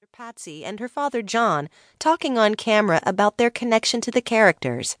Patsy and her father John talking on camera about their connection to the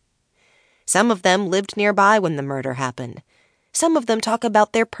characters. Some of them lived nearby when the murder happened. Some of them talk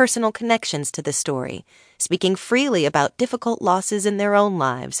about their personal connections to the story, speaking freely about difficult losses in their own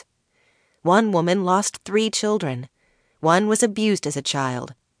lives. One woman lost 3 children. One was abused as a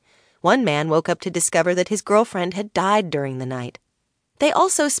child. One man woke up to discover that his girlfriend had died during the night. They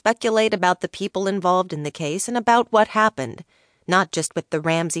also speculate about the people involved in the case and about what happened, not just with the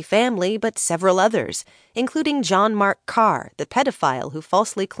Ramsey family, but several others, including John Mark Carr, the pedophile who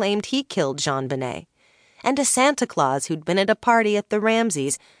falsely claimed he killed JonBenét, and a Santa Claus who'd been at a party at the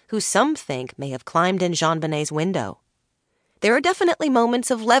Ramseys, who some think may have climbed in JonBenét's window. There are definitely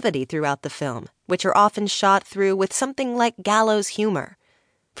moments of levity throughout the film, which are often shot through with something like gallows humor.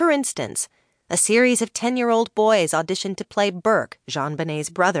 For instance, a series of 10-year-old boys audition to play Burke, JonBenét's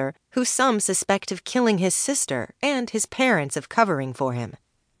brother, who some suspect of killing his sister and his parents of covering for him.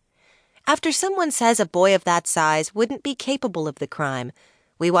 After someone says a boy of that size wouldn't be capable of the crime,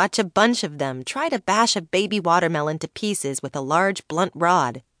 we watch a bunch of them try to bash a baby watermelon to pieces with a large blunt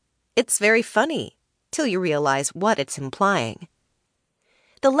rod. It's very funny, till you realize what it's implying.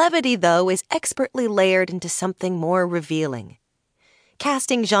 The levity, though, is expertly layered into something more revealing.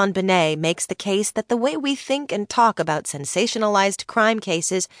 Casting JonBenét makes the case that the way we think and talk about sensationalized crime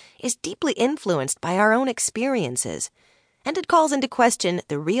cases is deeply influenced by our own experiences, and it calls into question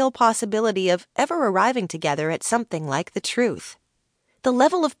the real possibility of ever arriving together at something like the truth. The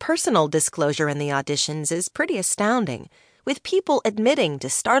level of personal disclosure in the auditions is pretty astounding, with people admitting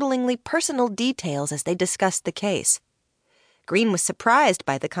to startlingly personal details as they discussed the case. Green was surprised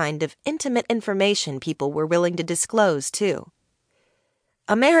by the kind of intimate information people were willing to disclose, too.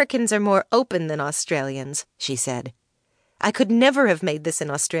 "Americans are more open than Australians," she said. "I could never have made this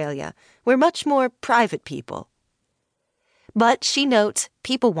in Australia. We're much more private people." But, she notes,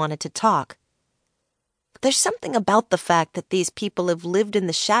 people wanted to talk. "There's something about the fact that these people have lived in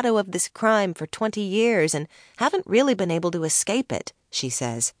the shadow of this crime for 20 years and haven't really been able to escape it," she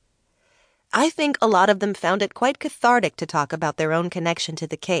says. "I think a lot of them found it quite cathartic to talk about their own connection to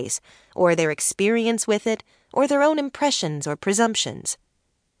the case, or their experience with it, or their own impressions or presumptions.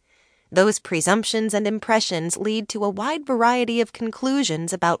 Those presumptions and impressions lead to a wide variety of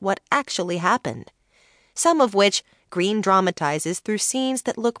conclusions about what actually happened, some of which Green dramatizes through scenes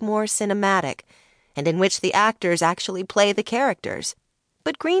that look more cinematic, and in which the actors actually play the characters.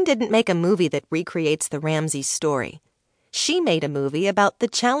 But Green didn't make a movie that recreates the Ramsey story. She made a movie about the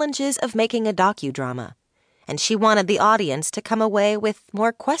challenges of making a docudrama, and she wanted the audience to come away with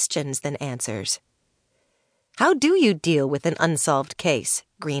more questions than answers. "How do you deal with an unsolved case?"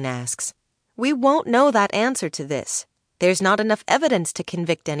 Green asks. "We won't know that answer to this. There's not enough evidence to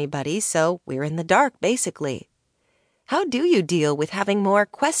convict anybody, so we're in the dark, basically. How do you deal with having more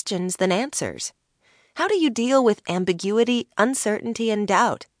questions than answers? How do you deal with ambiguity, uncertainty, and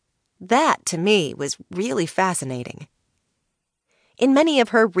doubt?" That, to me, was really fascinating. In many of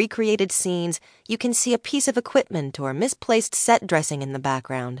her recreated scenes, you can see a piece of equipment or misplaced set dressing in the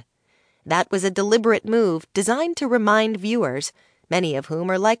background. That was a deliberate move designed to remind viewers, many of whom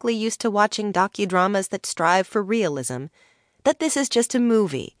are likely used to watching docudramas that strive for realism, that this is just a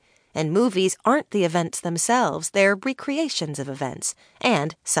movie, and movies aren't the events themselves, they're recreations of events,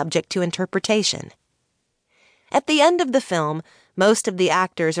 and subject to interpretation. At the end of the film, most of the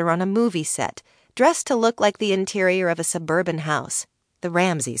actors are on a movie set, dressed to look like the interior of a suburban house, the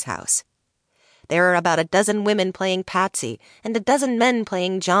Ramseys' house. There are about a dozen women playing Patsy and a dozen men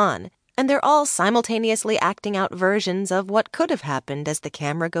playing John, and they're all simultaneously acting out versions of what could have happened as the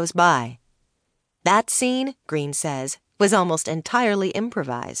camera goes by. That scene, Green says, was almost entirely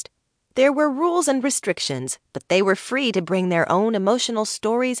improvised. There were rules and restrictions, but they were free to bring their own emotional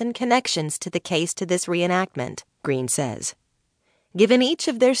stories and connections to the case to this reenactment, Green says. Given each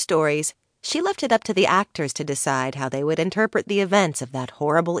of their stories, she left it up to the actors to decide how they would interpret the events of that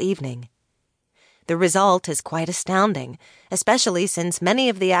horrible evening. The result is quite astounding, especially since many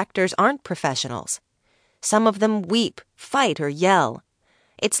of the actors aren't professionals. Some of them weep, fight, or yell.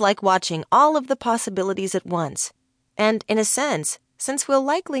 It's like watching all of the possibilities at once. And, in a sense, since we'll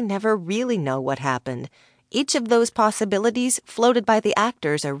likely never really know what happened, each of those possibilities floated by the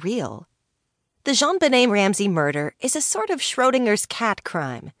actors are real. The JonBenét Ramsey murder is a sort of Schrödinger's cat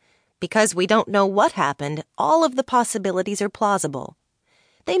crime. Because we don't know what happened, all of the possibilities are plausible.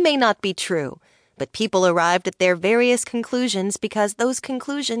 They may not be true, but people arrived at their various conclusions because those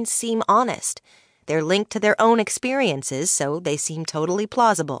conclusions seem honest. They're linked to their own experiences, so they seem totally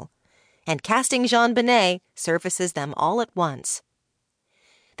plausible. And casting JonBenét surfaces them all at once.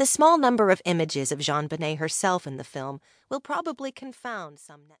 The small number of images of JonBenét herself in the film will probably confound some